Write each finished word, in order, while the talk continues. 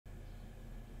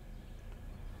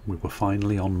We were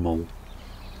finally on Mull.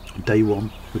 On day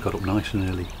one we got up nice and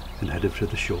early and headed for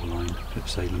the shoreline at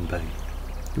Salen Bay.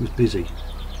 It was busy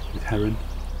with heron,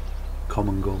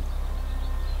 common gull,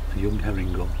 a young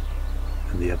herring gull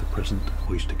and the ever-present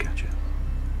oyster catcher.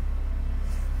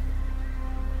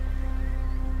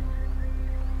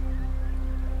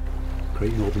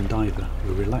 Great northern diver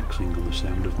were relaxing on the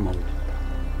sound of Mull,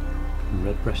 and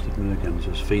red-breasted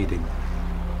mergansers feeding.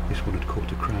 This one had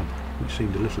caught a crab which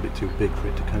seemed a little bit too big for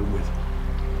it to cope with.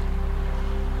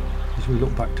 As we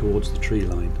looked back towards the tree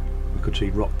line we could see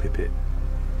rock pipit,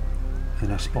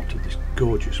 and I spotted this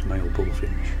gorgeous male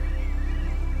bullfinch.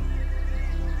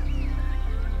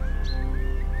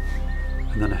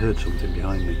 And then I heard something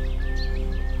behind me.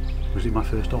 Was it my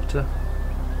first otter?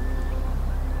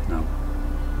 No,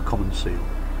 a common seal.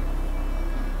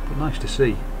 But nice to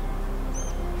see.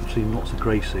 I've seen lots of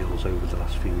grey seals over the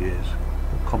last few years,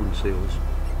 but common seals,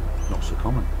 not so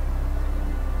common.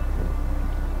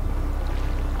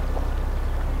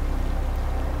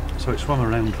 So it swam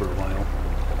around for a while.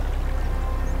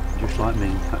 Just like me,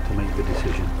 had to make the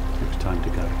decision. It was time to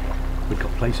go. We'd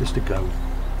got places to go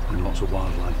and lots of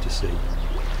wildlife to see.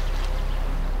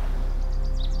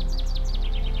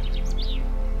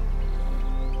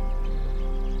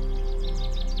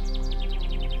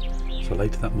 So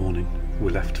later that morning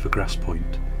we left for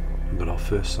Grasspoint and got our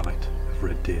first sight of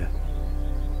red deer.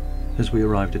 As we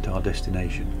arrived at our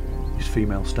destination, this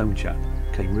female stone chap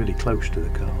came really close to the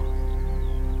car.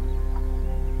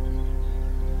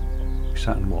 We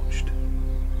sat and watched,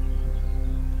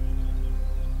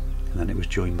 and then it was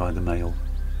joined by the male.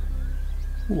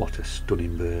 What a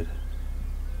stunning bird.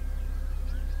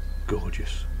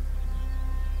 Gorgeous.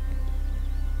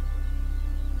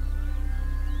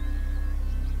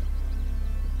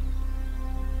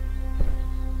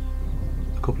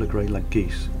 A couple of grey-legged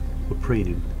geese were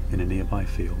preening in a nearby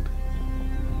field.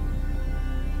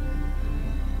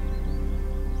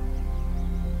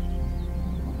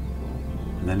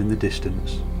 And then in the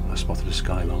distance I spotted a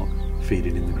skylark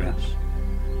feeding in the grass.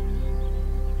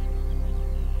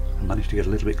 I managed to get a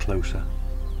little bit closer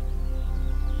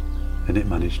and it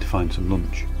managed to find some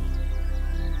lunch.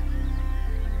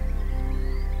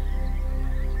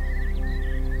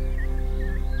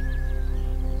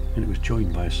 And it was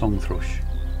joined by a song thrush.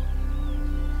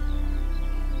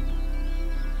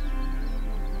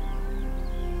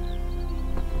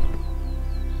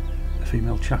 A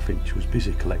female chaffinch was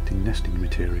busy collecting nesting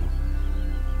material,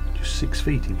 just 6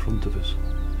 feet in front of us.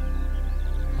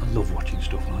 I love watching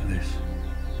stuff like this.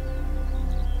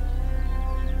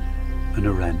 And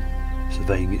a wren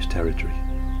surveying its territory.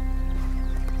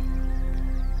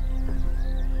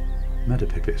 Meadow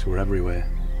pipits were everywhere,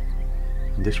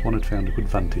 and this one had found a good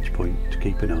vantage point to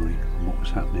keep an eye on what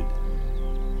was happening.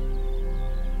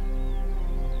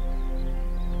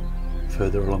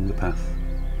 Further along the path,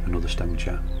 another stone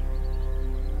chap.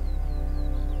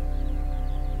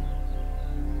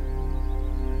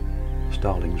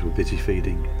 Starlings were busy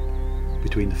feeding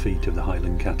between the feet of the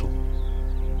Highland cattle,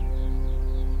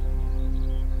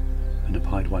 and a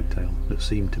pied wagtail that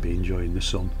seemed to be enjoying the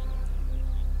sun.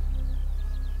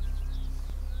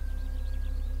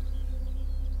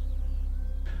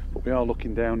 But we are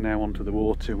looking down now onto the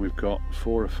water, and we've got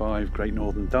 4 or 5 great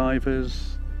northern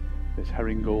divers. There's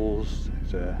herring gulls,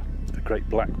 there's a great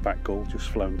black back gull just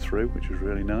flown through, which was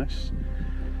really nice.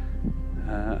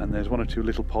 And there's 1 or 2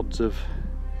 little pods of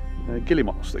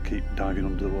guillemots that keep diving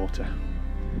under the water.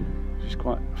 It's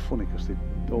quite funny because they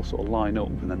all sort of line up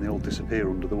and then they all disappear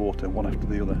under the water one after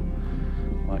the other,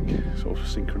 like sort of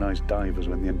synchronised divers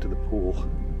when they enter the pool.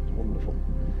 It's wonderful.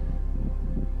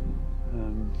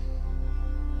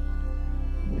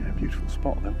 Yeah, beautiful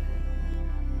spot though.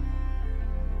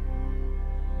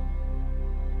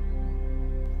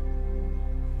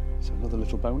 So another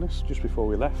little bonus, just before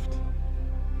we left,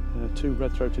 2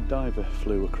 red-throated diver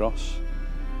flew across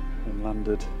and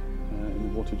landed in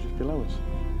the water just below us.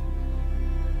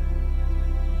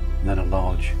 And then a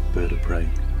large bird of prey,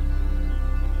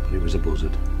 but it was a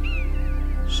buzzard,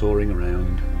 soaring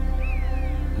around,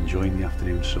 enjoying the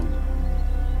afternoon sun.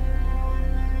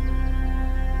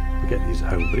 We get these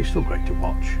at home, but it's still great to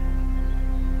watch.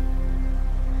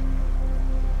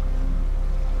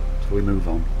 So we move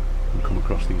on and come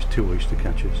across these 2 oyster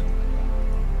catchers,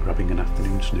 grabbing an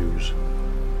afternoon snooze.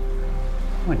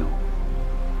 Why not?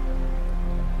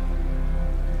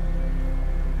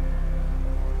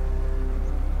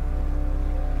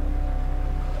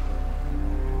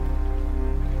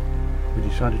 We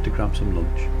decided to grab some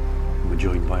lunch and were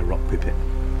joined by a rock pipit.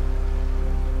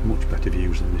 Much better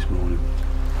views than this morning.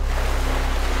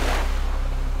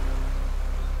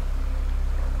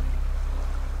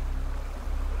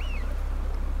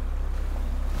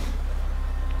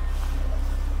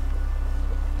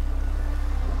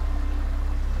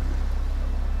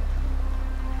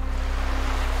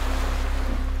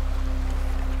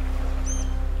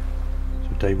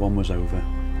 day one was over,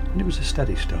 and it was a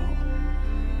steady start.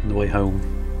 On the way home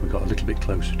we got a little bit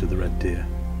closer to the red deer.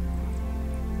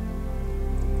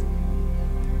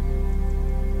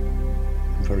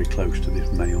 Very close to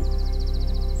this male.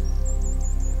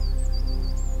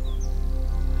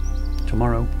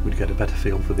 Tomorrow we'd get a better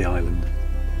feel for the island.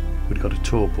 We'd got a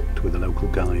tour booked with a local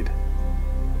guide,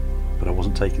 but I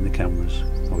wasn't taking the cameras.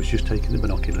 I was just taking the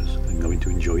binoculars and going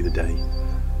to enjoy the day.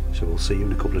 So we'll see you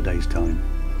in a couple of days' time.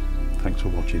 Thanks for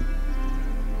watching.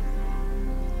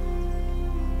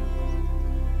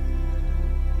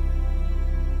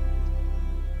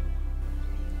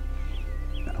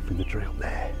 And up in the tree up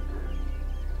there,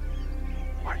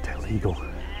 white-tailed eagle.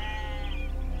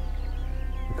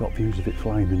 We got views of it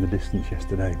flying in the distance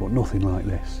yesterday, but nothing like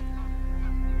this.